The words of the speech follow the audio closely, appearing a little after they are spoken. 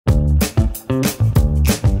Nine,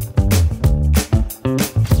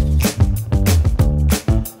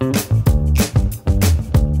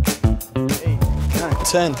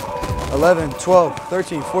 10, 11, 12,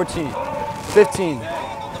 13, 14, 15.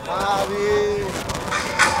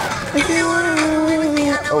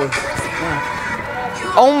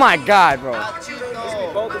 Oh my God, bro.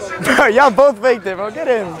 Bro, y'all both faked it, bro. Get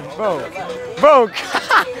in, bro. Bro,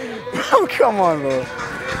 bro, come on, bro.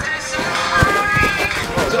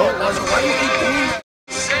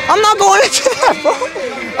 I'm not going into that, bro.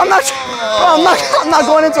 I'm not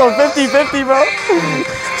going into a 50-50, bro.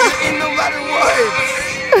 No matter what.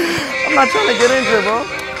 I'm not trying to get into it, bro.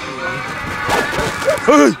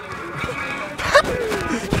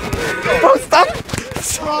 Bro, stop.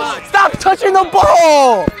 Stop touching the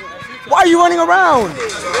ball. Why are you running around?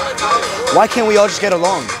 Why can't we all just get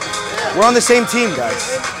along? We're on the same team,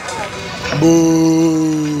 guys.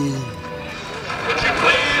 Boo.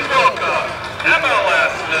 Please welcome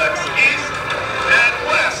MLS next East and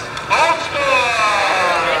West All-Stars.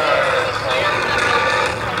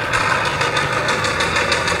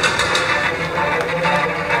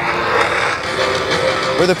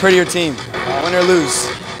 We're the prettier team. Win or lose.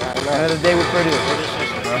 End of the day, we're prettier.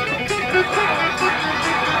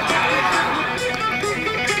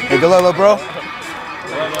 Hey, good luck, bro. Good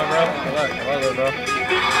luck, bro.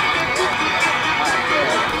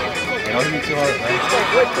 Don't hit me too hard, man.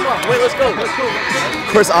 Wait, come on. Wait, let's go.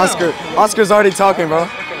 Of course, Oscar's already talking, bro.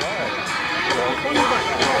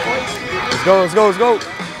 Let's go.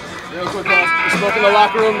 Real quick, boss. We spoke in the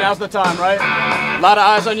locker room. Now's the time, right? A lot of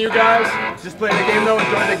eyes on you guys. Just playing the game, though.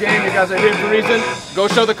 Enjoy the game. You guys are here for a reason. Go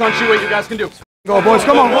show the country what you guys can do. Go, boys.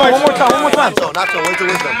 Come on. One more time. Nacho, win to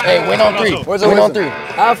wisdom. Hey, win on three. Where's the win on three?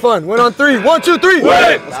 Have fun. Win on three. 1, 2, 3. Win.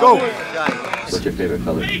 Let's go. What's your favorite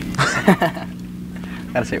color?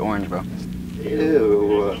 Gotta say orange, bro.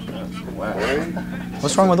 Ew.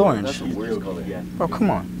 What's wrong with orange? That's a weird color. Bro, come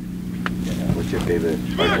on. What's your favorite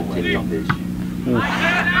Argentinian dish?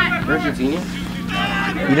 Argentina?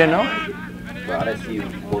 You didn't know? Bro, I didn't see you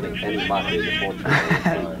holding any mate the whole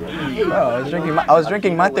time. Bro, I was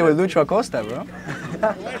drinking mate with Lucho Acosta, bro.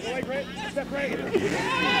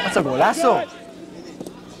 That's a golazo.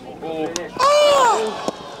 Oh!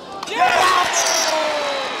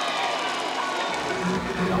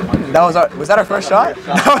 Was that our first shot?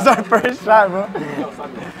 That was our first shot, bro.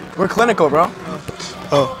 We're clinical, bro.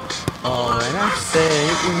 Oh, and I say,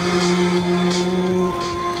 ooh,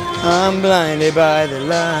 I'm blinded by the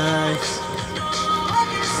lights.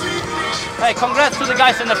 Hey, congrats to the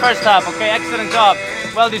guys in the first half, okay? Excellent job.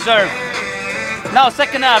 Well deserved. Now,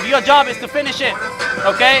 second half, your job is to finish it,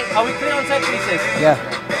 okay? Are we clear on set pieces? Yeah.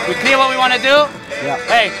 We clear what we want to do? Yeah.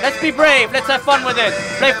 Hey, let's be brave. Let's have fun with it.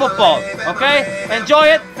 Play football, okay? Enjoy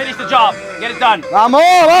it. Finish the job. Get it done. Vamos,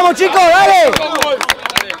 chicos, dale!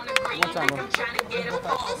 One time, bro.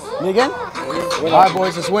 Me again? All right,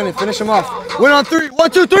 boys, let's win it. Finish him off. Win on three. 1,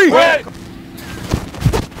 2, 3. Win.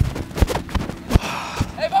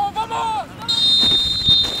 Hey, vamos!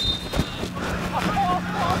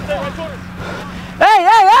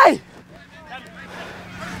 Hey!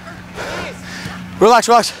 Relax.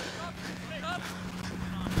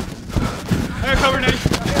 Air cover, Nate.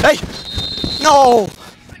 Hey! No!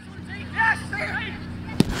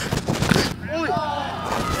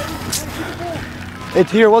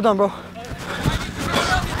 It's here. Well done, bro.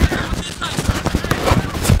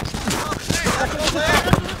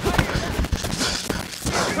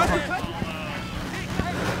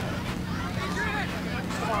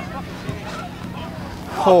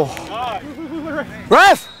 Oh.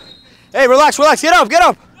 Ref! Hey, relax. Get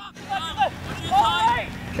up.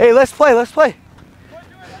 Hey, let's play.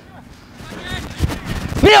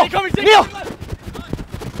 Neil!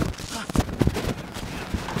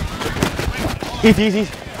 Easy.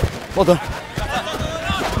 Well done.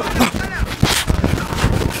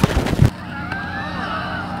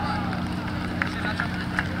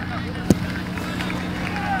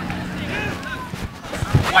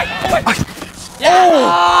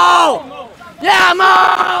 Yeah,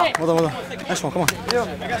 Mo! Well done. Nice one, come on.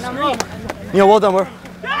 Neil, well done, bro.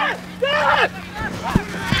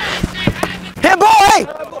 Hit ball, hey!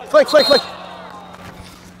 Flick.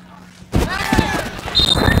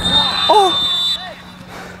 Oh!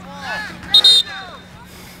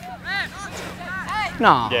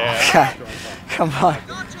 No. Yeah. Okay. Come on.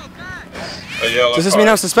 A yellow Does this mean I'm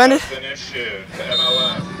card. suspended? Finish to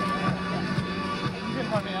MLS.